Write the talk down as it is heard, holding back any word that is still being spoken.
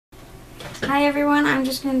Hi everyone, I'm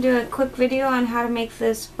just going to do a quick video on how to make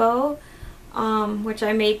this bow, which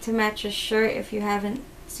I made to match a shirt. If you haven't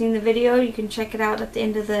seen the video, you can check it out at the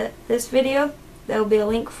end of this video. There will be a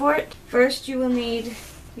link for it. First, you will need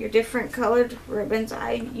your different colored ribbons.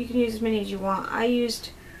 You can use as many as you want. I used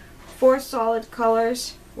 4 solid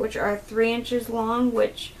colors, which are 3 inches long,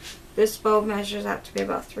 which this bow measures out to be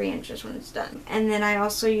about 3 inches when it's done. And then I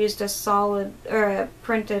also used a solid, or a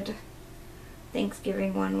printed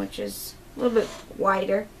Thanksgiving one, which is a little bit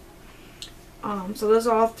wider. So those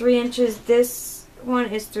are all 3 inches. This one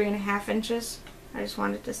is 3.5 inches. I just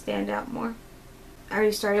wanted to stand out more. I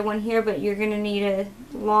already started one here, but you're going to need a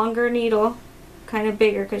longer needle, kind of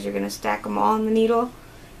bigger because you're going to stack them all on the needle,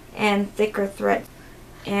 and thicker thread.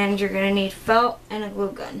 And you're going to need felt and a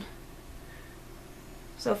glue gun.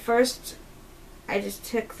 So first, I just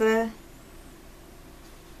took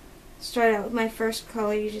started out with my first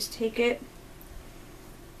color. You just take it,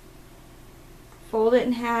 fold it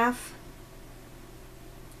in half,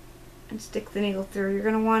 and stick the needle through. You're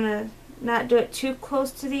going to want to not do it too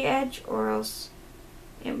close to the edge, or else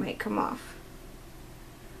it might come off.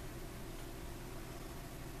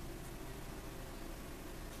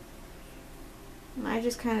 And I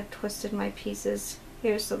just kind of twisted my pieces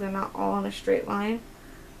here so they're not all in a straight line,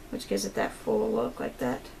 which gives it that full look like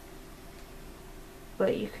that.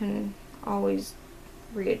 But you can always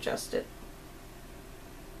readjust it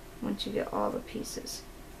once you get all the pieces.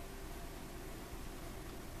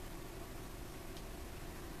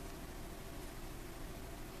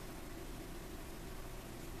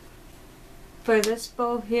 For this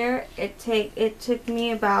bow here, it took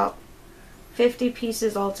me about 50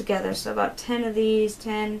 pieces altogether, so about 10 of these,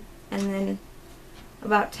 10, and then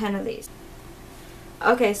about 10 of these.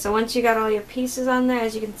 Okay, so once you got all your pieces on there,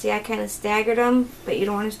 as you can see, I kind of staggered them, but you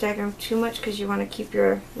don't want to stagger them too much because you want to keep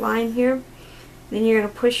your line here. Then you're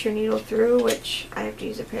going to push your needle through, which I have to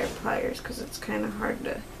use a pair of pliers because it's kind of hard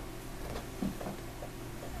to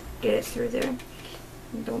get it through there.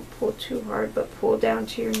 And don't pull too hard, but pull down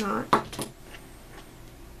to your knot.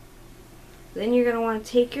 Then you're going to want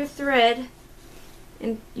to take your thread,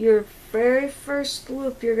 and your very first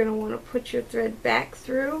loop, you're going to want to put your thread back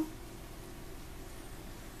through.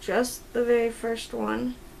 Just the very first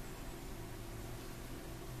one.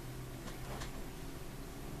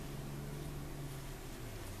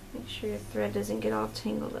 Make sure your thread doesn't get all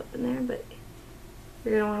tangled up in there, but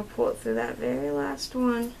you're going to want to pull it through that very last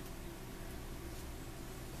one.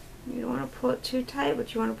 You don't want to pull it too tight,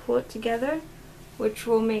 but you want to pull it together, which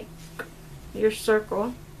will make your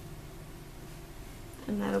circle.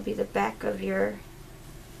 And that'll be the back of your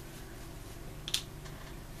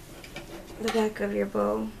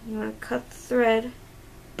bow. You want to cut the thread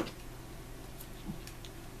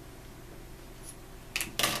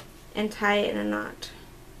and tie it in a knot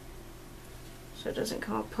so it doesn't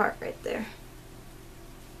come apart right there.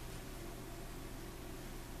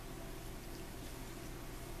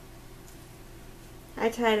 I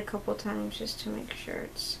tied a couple times just to make sure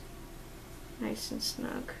it's nice and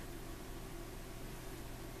snug.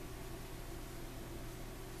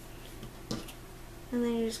 And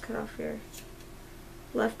then you just cut off your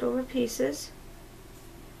leftover pieces.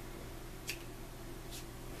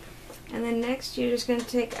 And then next I'm just going to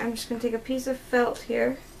take a piece of felt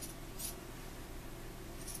here.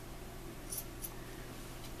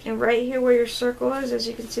 And right here where your circle is, as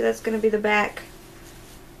you can see, that's going to be the back.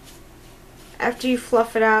 After you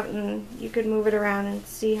fluff it out, and you can move it around and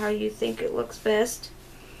see how you think it looks best,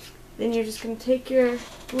 then you're just going to take your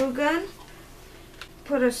glue gun,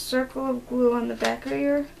 put a circle of glue on the back of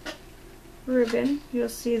your ribbon. You'll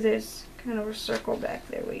see there's kind of a circle back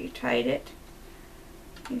there where you tied it.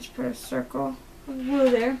 You just put a circle of glue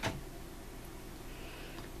there.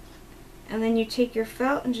 And then you take your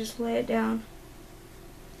felt and just lay it down.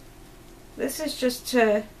 This is just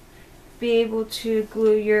to be able to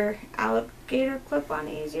glue your alligator clip on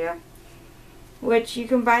easier, which you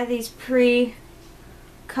can buy these pre-covered.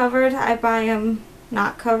 I buy them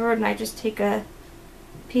not covered, and I just take a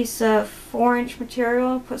piece of 4-inch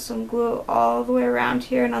material, put some glue all the way around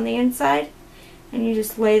here and on the inside, and you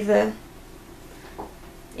just lay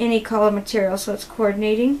any color material so it's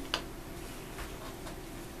coordinating.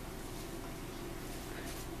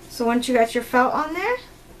 So once you got your felt on there,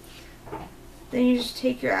 then you just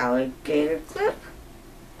take your alligator clip,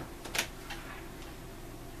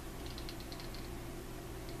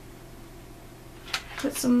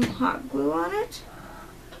 put some hot glue on it,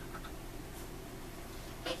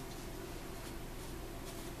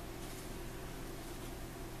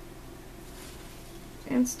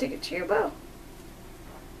 and stick it to your bow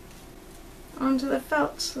onto the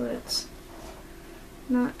felt so that it's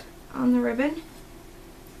not on the ribbon.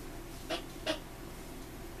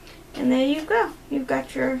 And there you go. You've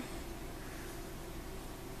got your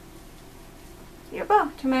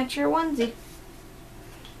bow to match your onesie.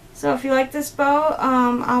 So if you like this bow,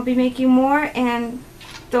 I'll be making more, and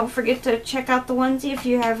don't forget to check out the onesie if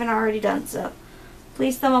you haven't already done so.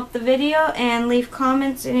 Please thumb up the video and leave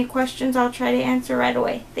comments. Any questions I'll try to answer right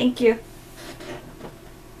away. Thank you.